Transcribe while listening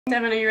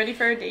Devin, are you ready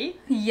for a date?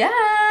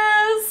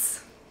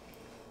 Yes!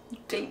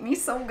 Date me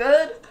so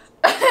good.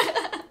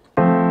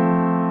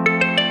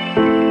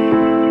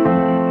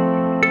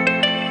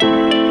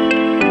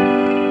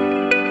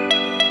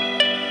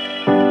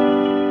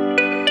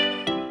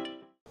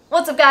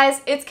 What's up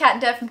guys, it's Kat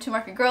and Dev from Two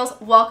Market Girls.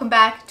 Welcome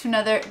back to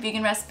another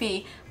vegan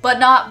recipe, but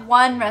not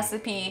one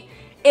recipe.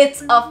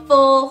 It's a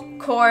full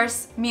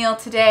course meal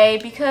today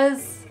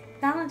because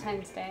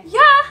Valentine's Day.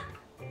 yeah!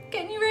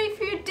 Getting you ready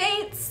for your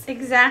dates.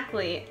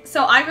 Exactly.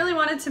 So I really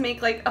wanted to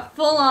make like a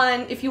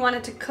full-on, if you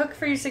wanted to cook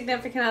for your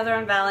significant other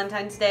on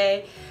Valentine's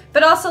Day,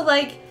 but also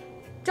like,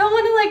 don't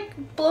want to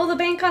like blow the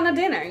bank on a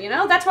dinner, you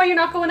know? That's why you're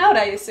not going out,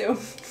 I assume.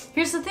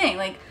 Here's the thing,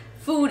 like,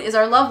 food is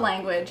our love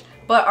language,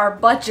 but our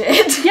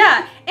budget.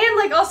 Yeah, and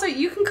like also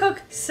you can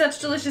cook such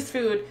delicious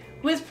food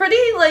with pretty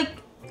like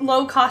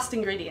low-cost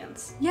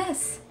ingredients.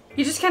 Yes.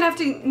 You just kind of have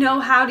to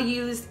know how to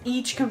use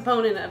each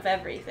component of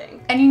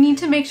everything. And you need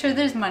to make sure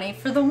there's money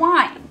for the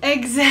wine.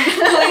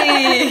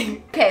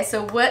 Exactly. Okay,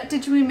 so what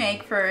did we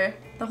make for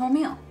the whole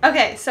meal?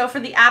 Okay, so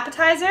for the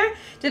appetizer,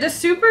 did a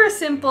super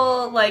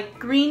simple like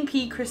green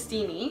pea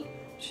crostini,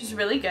 which is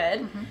really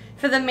good.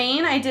 For the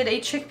main, I did a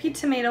chickpea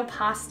tomato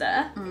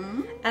pasta.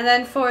 And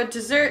then for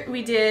dessert,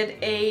 we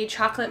did a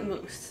chocolate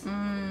mousse.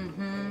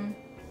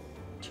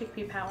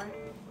 Chickpea power.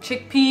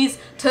 Chickpeas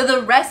to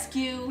the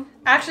rescue.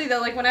 Actually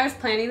though, like when I was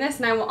planning this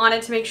and I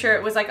wanted to make sure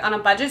it was like on a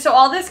budget, so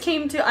all this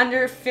came to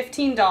under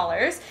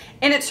 $15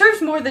 and it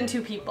serves more than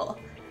 2 people.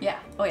 Yeah.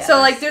 Oh yeah. So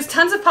like there's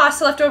tons of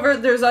pasta left over,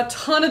 there's a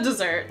ton of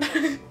dessert.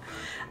 The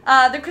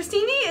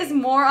crostini is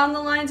more on the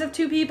lines of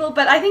 2 people,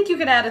 but I think you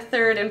could add a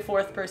 3rd and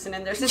 4th person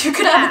in there. Since you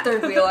could have a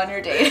 3rd wheel on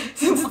your date.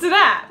 Since it's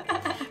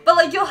that. But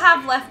like you'll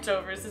have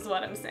leftovers is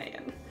what I'm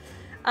saying.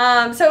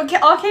 So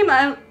it all came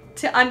out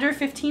to under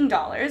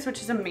 $15,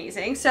 which is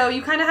amazing. So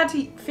you kind of had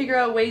to figure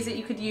out ways that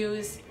you could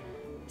use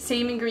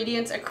same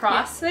ingredients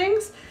across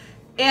things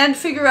and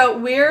figure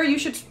out where you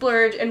should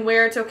splurge and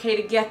where it's okay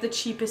to get the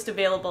cheapest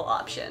available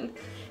option.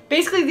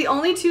 Basically, the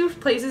only 2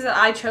 places that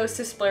I chose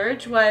to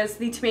splurge was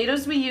the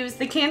tomatoes we used,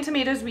 the canned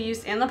tomatoes we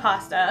used in the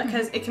pasta,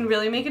 because it can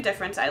really make a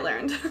difference, I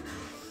learned.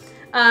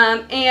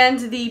 And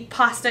the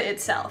pasta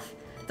itself.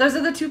 Those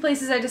are the 2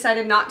 places I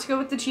decided not to go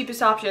with the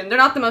cheapest option. They're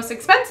not the most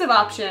expensive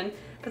option,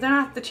 but they're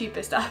not the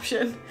cheapest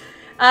option.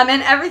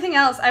 And everything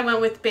else, I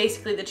went with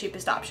basically the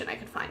cheapest option I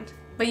could find.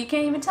 But you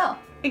can't even tell.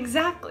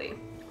 Exactly.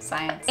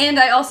 Science. And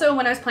I also,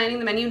 when I was planning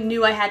the menu,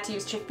 knew I had to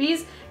use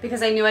chickpeas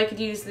because I knew I could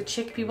use the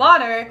chickpea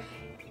water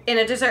in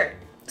a dessert.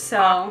 So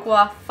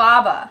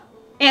aquafaba.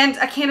 And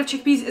a can of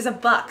chickpeas is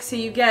 $1, so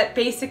you get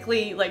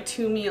basically like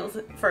 2 meals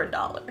for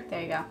 $1.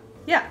 There you go.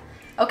 Yeah.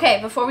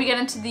 Okay, before we get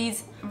into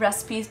these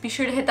recipes, be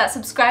sure to hit that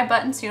subscribe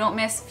button so you don't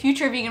miss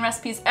future vegan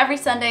recipes every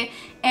Sunday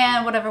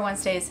and whatever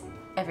Wednesdays,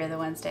 every other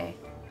Wednesday.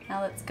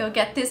 Now let's go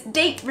get this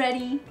date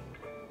ready.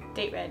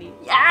 Date ready.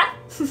 Yeah!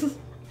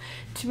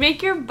 To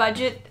make your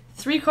budget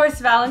 3-course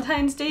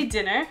Valentine's Day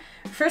dinner,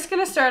 we're first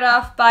gonna start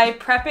off by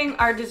prepping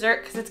our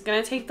dessert because it's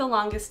gonna take the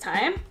longest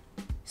time.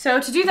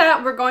 So to do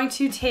that, we're going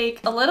to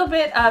take a little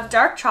bit of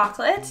dark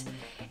chocolate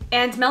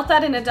and melt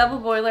that in a double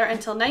boiler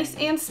until nice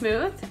and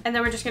smooth, and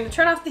then we're just gonna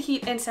turn off the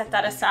heat and set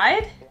that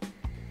aside.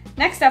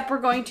 Next up, we're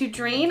going to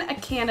drain a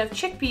can of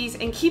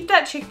chickpeas and keep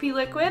that chickpea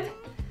liquid.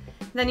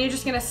 Then you're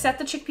just gonna set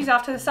the chickpeas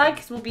off to the side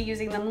because we'll be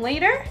using them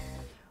later.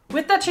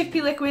 With that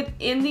chickpea liquid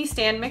in the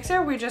stand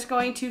mixer, we're just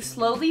going to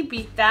slowly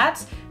beat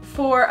that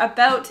for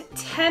about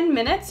 10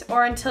 minutes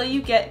or until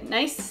you get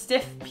nice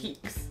stiff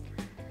peaks.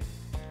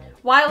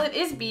 While it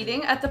is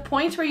beating, at the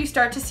point where you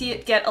start to see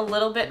it get a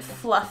little bit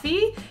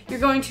fluffy, you're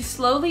going to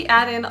slowly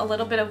add in a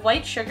little bit of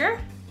white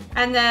sugar,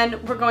 and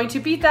then we're going to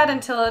beat that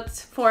until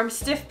it's formed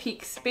stiff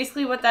peaks.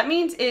 Basically what that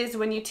means is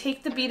when you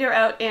take the beater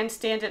out and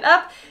stand it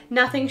up,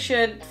 nothing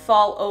should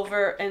fall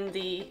over in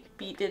the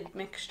beaten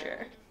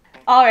mixture.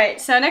 Alright,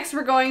 so next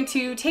we're going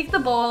to take the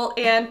bowl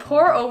and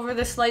pour over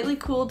the slightly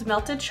cooled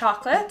melted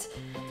chocolate.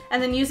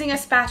 And then using a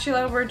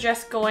spatula, we're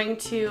just going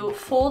to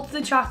fold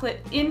the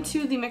chocolate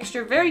into the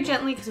mixture very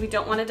gently because we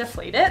don't want to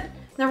deflate it.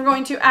 Then we're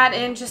going to add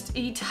in just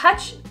a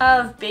touch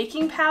of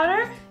baking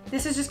powder.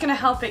 This is just going to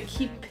help it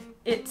keep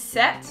it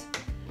set.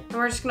 And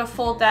we're just going to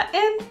fold that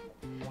in.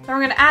 Then we're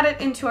going to add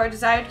it into our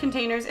desired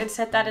containers and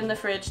set that in the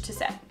fridge to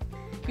set.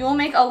 You will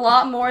make a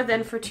lot more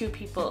than for 2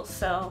 people,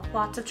 so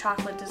lots of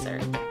chocolate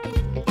dessert.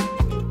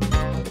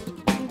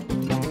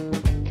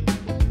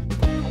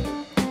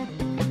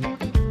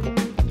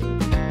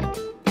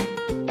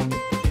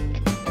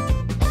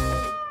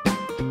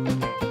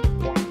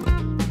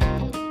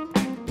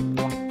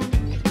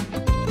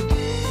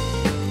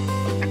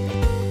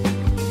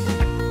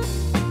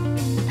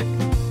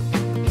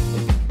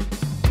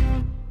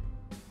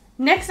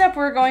 Next up,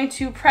 we're going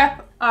to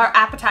prep our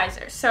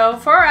appetizer. So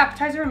for our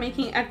appetizer, we're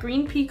making a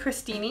green pea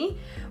crostini.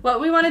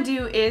 What we want to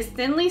do is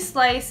thinly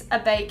slice a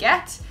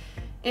baguette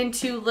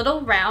into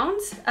little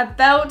rounds,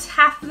 about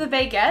half of the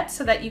baguette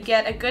so that you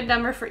get a good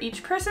number for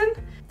each person.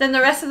 Then the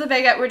rest of the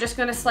baguette we're just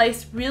going to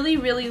slice really,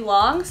 really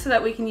long so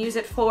that we can use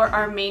it for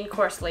our main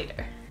course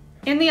later.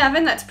 In the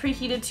oven that's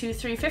preheated to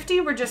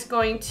 350, we're just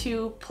going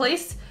to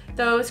place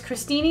those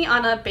crostini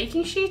on a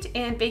baking sheet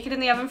and bake it in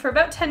the oven for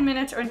about 10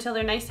 minutes or until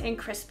they're nice and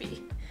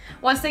crispy.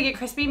 Once they get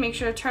crispy, make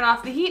sure to turn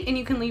off the heat and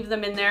you can leave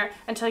them in there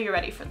until you're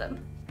ready for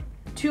them.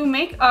 To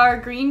make our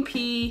green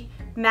pea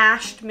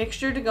mashed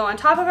mixture to go on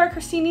top of our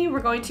crostini, we're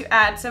going to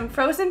add some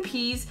frozen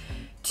peas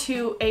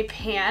to a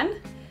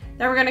pan.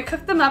 Then we're gonna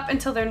cook them up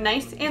until they're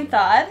nice and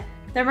thawed.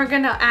 Then we're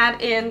gonna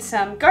add in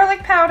some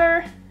garlic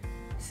powder,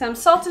 some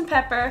salt and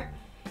pepper,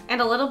 and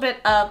a little bit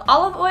of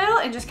olive oil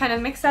and just kind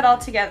of mix that all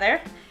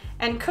together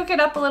and cook it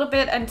up a little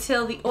bit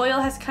until the oil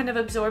has kind of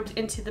absorbed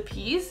into the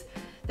peas.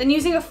 Then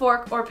using a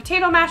fork or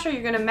potato masher,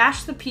 you're gonna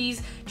mash the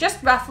peas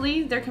just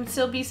roughly. There can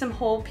still be some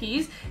whole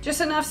peas,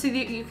 just enough so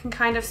that you can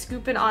kind of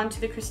scoop it onto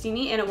the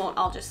crostini and it won't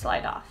all just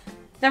slide off.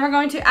 Then we're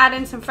going to add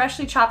in some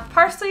freshly chopped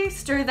parsley,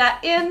 stir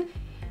that in,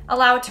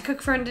 allow it to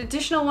cook for an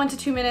additional 1 to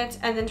 2 minutes,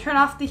 and then turn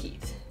off the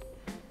heat.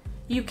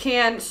 You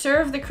can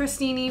serve the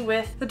crostini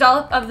with the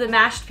dollop of the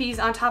mashed peas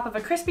on top of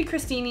a crispy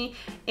crostini,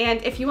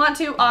 and if you want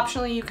to,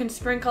 optionally, you can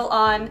sprinkle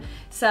on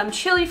some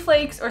chili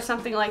flakes or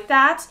something like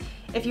that.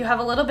 If you have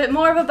a little bit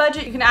more of a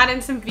budget, you can add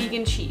in some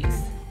vegan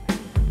cheese.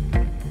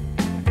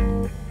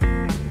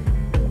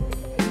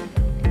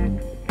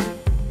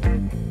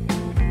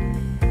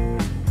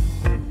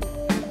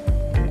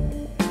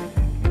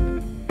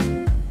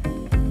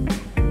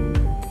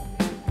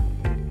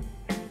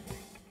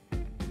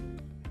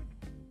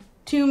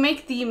 To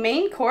make the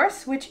main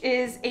course, which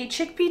is a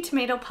chickpea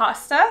tomato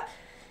pasta,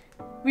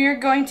 we are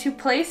going to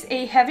place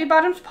a heavy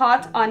bottomed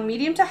pot on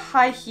medium to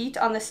high heat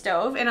on the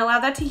stove and allow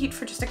that to heat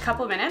for just a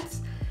couple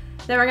minutes.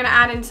 Then we're gonna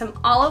add in some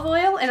olive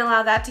oil and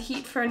allow that to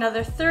heat for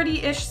another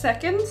 30-ish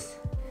seconds.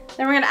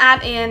 Then we're gonna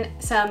add in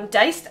some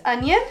diced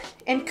onion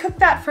and cook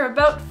that for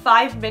about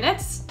 5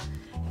 minutes.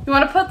 You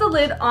wanna put the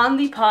lid on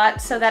the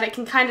pot so that it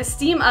can kind of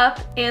steam up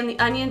and the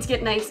onions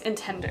get nice and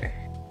tender.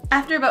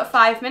 After about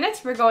 5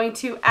 minutes, we're going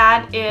to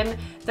add in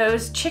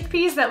those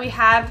chickpeas that we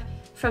had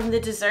from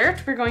the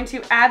dessert. We're going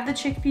to add the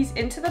chickpeas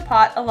into the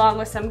pot along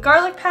with some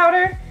garlic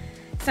powder,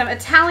 some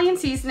Italian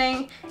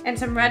seasoning, and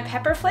some red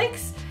pepper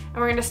flakes.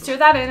 And we're gonna stir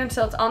that in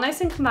until it's all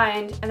nice and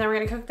combined, and then we're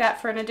gonna cook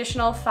that for an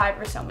additional 5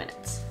 or so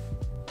minutes.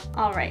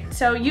 All right,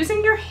 so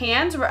using your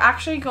hands, we're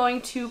actually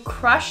going to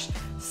crush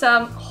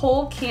some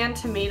whole canned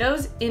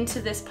tomatoes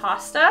into this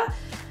pasta.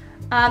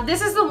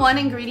 This is the one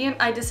ingredient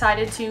I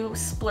decided to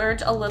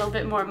splurge a little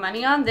bit more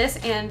money on, this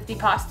and the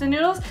pasta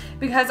noodles,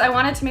 because I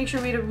wanted to make sure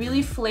we had a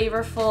really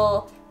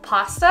flavorful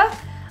pasta.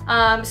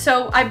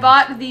 So I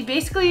bought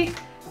basically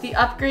the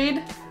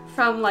upgrade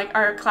from like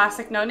our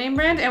classic no-name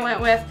brand and went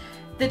with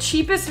the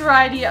cheapest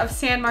variety of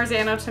San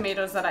Marzano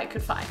tomatoes that I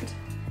could find.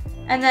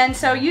 And then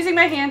so using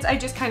my hands, I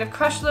just kind of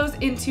crushed those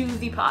into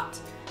the pot.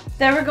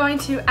 Then we're going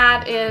to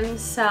add in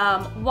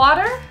some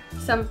water,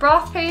 some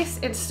broth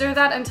paste, and stir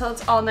that until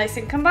it's all nice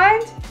and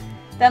combined.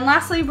 Then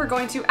lastly, we're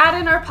going to add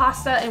in our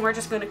pasta and we're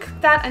just going to cook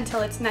that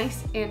until it's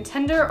nice and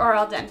tender or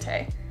al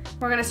dente.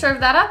 We're going to serve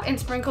that up and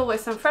sprinkle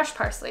with some fresh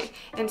parsley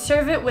and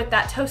serve it with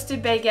that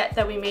toasted baguette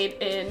that we made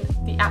in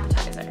the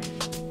appetizer.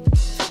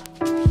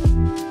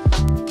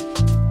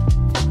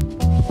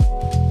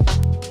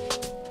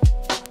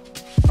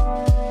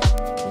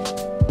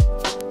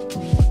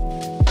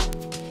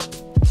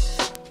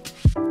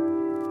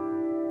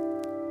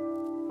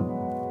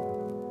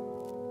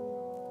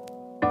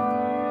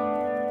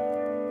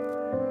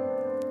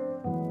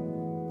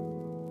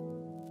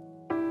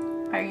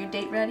 Are you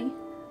date ready?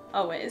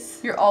 Always.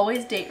 You're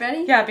always date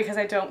ready? Yeah, because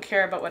I don't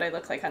care about what I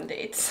look like on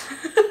dates.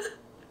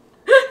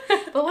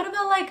 But what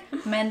about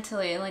like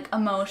mentally, like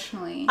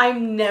emotionally?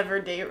 I'm never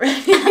date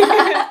ready.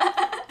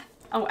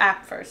 Oh,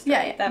 app first. Yeah,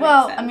 Right? yeah. That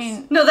Well, makes sense. I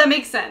mean... No, that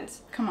makes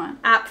sense. Come on.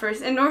 App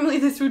first, and normally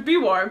this would be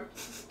warm.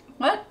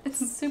 What? It's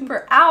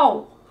super,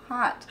 ow,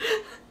 hot.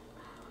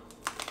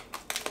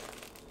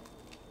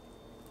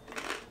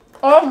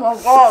 Oh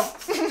my god.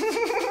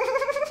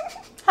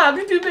 How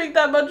did you make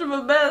that much of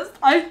a mess?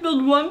 I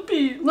spilled one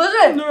pea.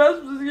 Listen, And the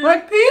rest was you. my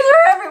peas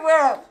are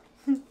everywhere.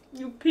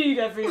 You peed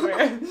everywhere.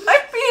 I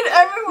peed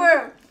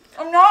everywhere.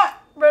 I'm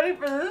not ready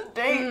for this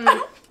date.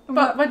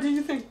 But what did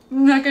you think?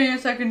 I'm not getting a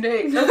second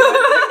date.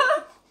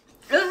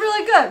 It was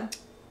really good.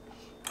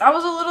 I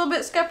was a little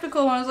bit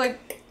skeptical when I was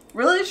like,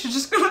 really? She's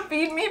just gonna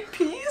feed me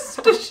peas?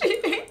 Does she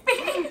hate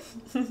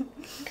me?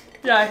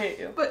 Yeah, I hate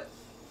you. But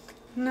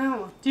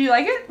no. Do you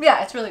like it?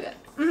 yeah, it's really good.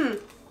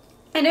 Mm-hmm.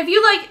 And if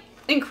you like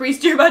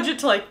increased your budget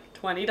to like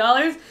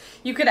 $20,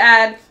 you could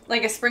add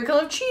like a sprinkle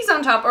of cheese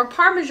on top or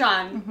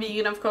Parmesan,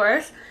 vegan of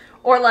course,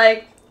 or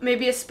like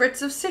maybe a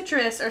spritz of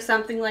citrus or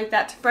something like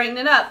that to brighten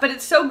it up. But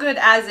it's so good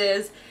as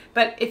is.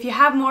 But if you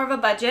have more of a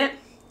budget,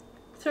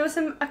 throw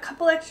a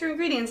couple extra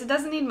ingredients. It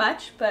doesn't need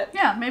much, but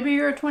Yeah, maybe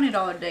you're a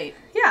 $20 date.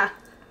 yeah,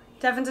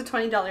 Devin's a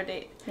 $20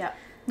 date. Yeah.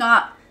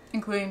 Not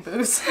including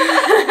booze.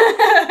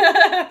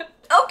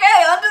 Okay,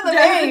 on to the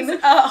Devin's main.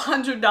 a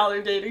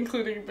 $100 date,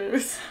 including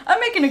booze. I'm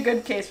making a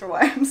good case for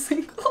why I'm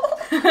single.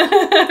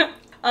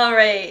 All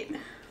right,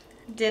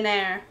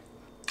 dinner.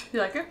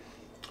 You like it?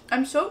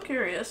 I'm so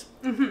curious.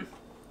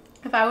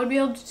 If I would be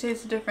able to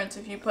taste the difference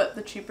if you put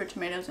the cheaper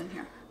tomatoes in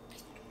here.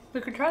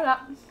 We could try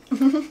that.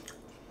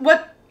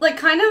 What like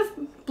kind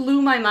of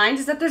blew my mind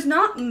is that there's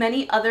not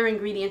many other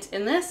ingredients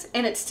in this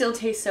and it still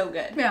tastes so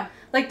good. Yeah.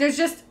 Like there's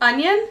just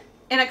onion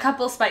and a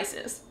couple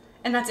spices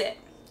and that's it.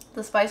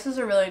 The spices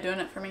are really doing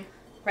it for me.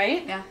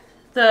 Right? Yeah.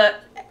 The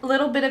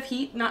little bit of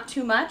heat, not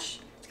too much.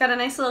 It's got a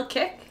nice little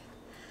kick.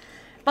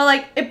 But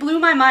like it blew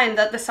my mind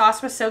that the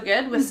sauce was so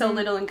good with so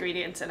little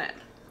ingredients in it.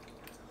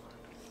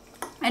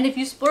 And if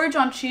you splurge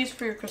on cheese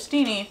for your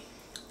crostini,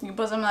 you can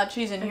put some of that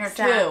cheese in here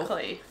too.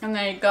 Exactly. And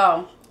there you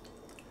go.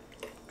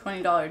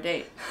 $20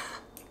 date.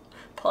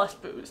 Plus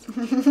booze.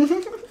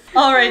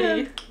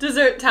 Alrighty,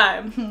 dessert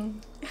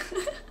time.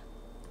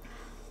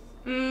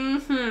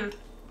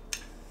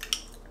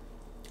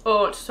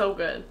 Oh, it's so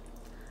good.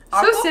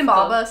 So simple.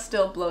 Aquafaba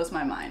still blows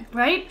my mind.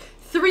 Right?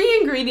 3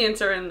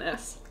 ingredients are in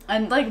this.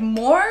 And like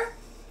more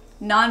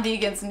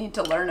non-vegans need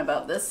to learn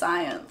about this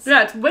science.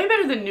 Yeah, it's way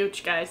better than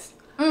Nooch, guys.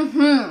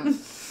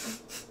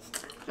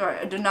 Sorry,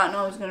 I did not know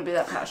I was going to be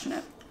that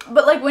passionate.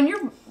 But like when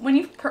you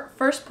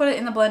first put it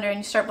in the blender and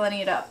you start blending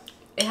it up,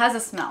 it has a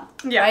smell,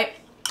 right?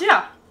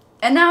 Yeah.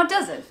 And now it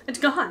doesn't. It's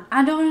gone.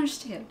 I don't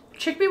understand.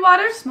 Chickpea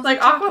water, Smells like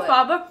chocolate.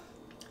 Aquafaba,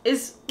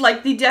 is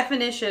like the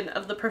definition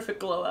of the perfect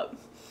glow up.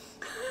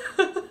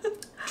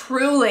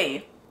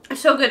 Truly.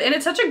 It's so good. And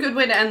it's such a good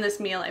way to end this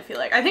meal, I feel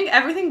like. I think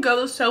everything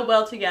goes so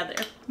well together.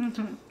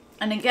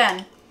 And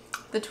again,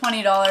 the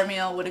 $20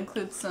 meal would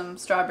include some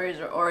strawberries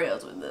or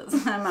Oreos with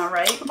this. Am I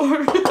right?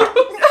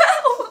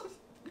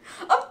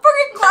 I'm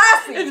freaking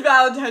classy. It's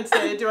Valentine's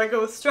Day. Do I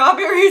go with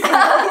strawberries or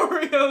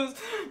Oreos?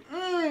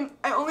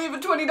 I only have a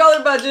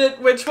 $20 budget.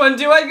 Which one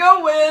do I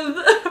go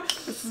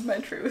with? This is my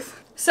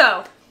truth.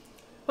 So,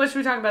 what should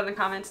we talk about in the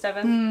comments,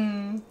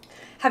 Devin?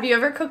 Have you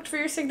ever cooked for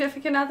your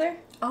significant other?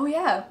 Oh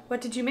yeah.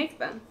 What did you make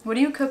then? What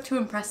do you cook to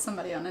impress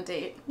somebody on a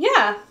date?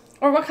 Yeah.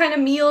 Or what kind of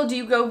meal do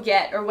you go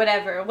get or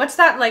whatever? What's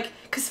that like?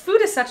 Because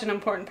food is such an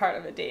important part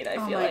of a date, I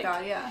feel like. Oh my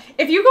god, yeah.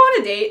 If you go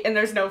on a date and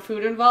there's no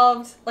food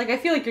involved, like I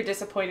feel like you're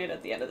disappointed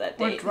at the end of that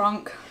date. Or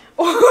drunk.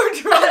 Or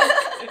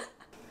drunk.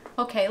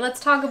 Okay, let's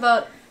talk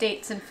about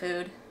dates and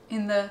food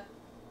in the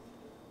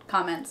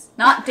comments.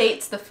 Not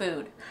dates, the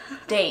food.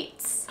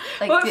 Dates.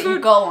 Like What that food? you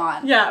go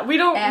on. Yeah, we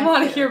don't And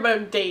want to food. hear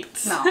about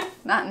dates. No,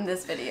 not in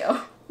this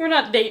video. We're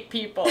not date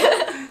people.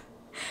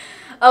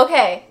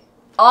 Okay.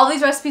 All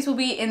these recipes will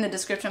be in the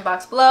description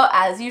box below.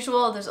 As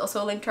usual, there's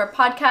also a link to our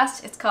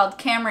podcast. It's called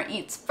Camera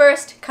Eats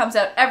First. It comes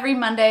out every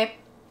Monday.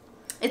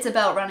 It's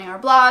about running our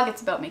blog.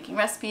 It's about making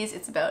recipes.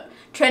 It's about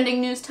trending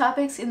news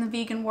topics in the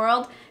vegan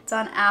world. It's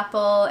on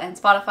Apple and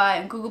Spotify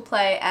and Google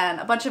Play and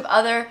a bunch of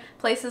other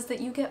places that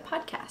you get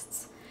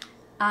podcasts.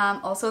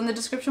 Also in the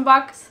description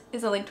box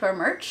is a link to our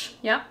merch.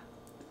 Yeah.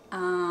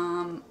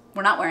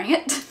 We're not wearing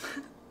it.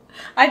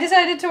 I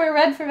decided to wear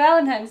red for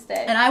Valentine's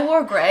Day. And I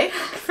wore gray.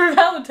 For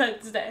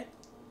Valentine's Day.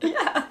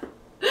 Yeah.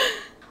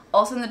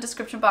 Also in the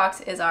description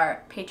box is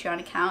our Patreon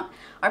account.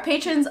 Our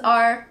patrons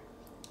are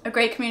a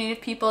great community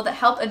of people that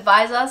help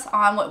advise us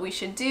on what we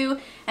should do,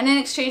 and in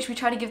exchange we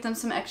try to give them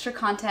some extra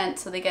content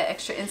so they get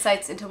extra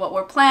insights into what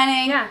we're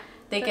planning. Yeah.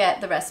 They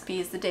get the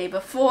recipes the day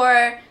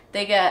before.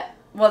 They get,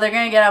 well, they're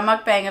going to get a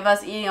mukbang of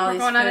us eating all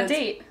these foods. We're going on a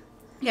date.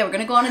 Yeah, we're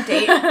going to go on a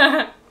date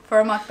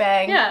for a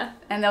mukbang. Yeah.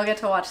 And they'll get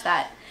to watch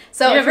that.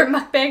 So Do you if ever you're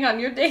mukbang on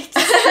your dates?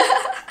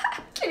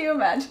 Can you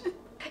imagine?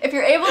 If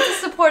you're able to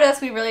support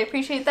us, we really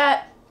appreciate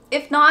that.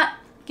 If not,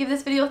 give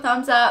this video a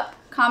thumbs up,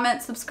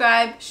 comment,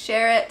 subscribe,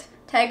 share it,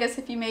 tag us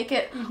if you make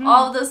it.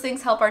 All of those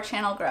things help our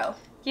channel grow.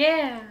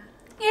 Yeah.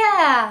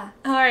 Yeah.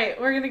 Alright,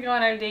 we're gonna go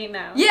on our date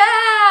now.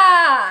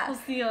 Yeah. We'll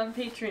see you on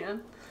Patreon.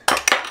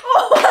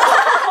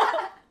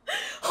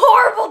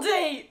 Horrible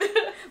date!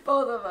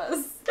 Both of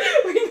us.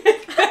 We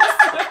make this.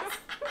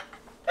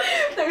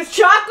 There's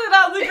chocolate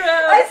on the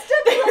ground. I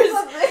stepped on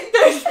something.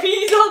 There's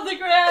peas on the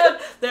ground.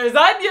 There's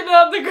onion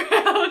on the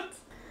ground.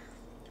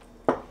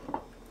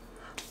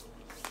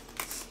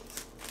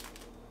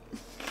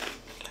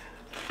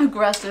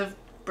 Aggressive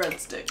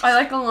breadsticks. I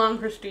like a long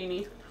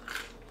crostini.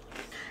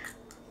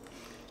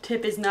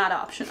 Tip is not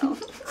optional.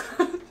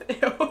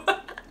 Ew.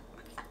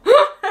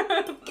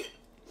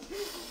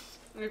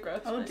 You're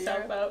gross Oh,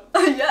 myself dear. out.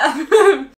 Yeah.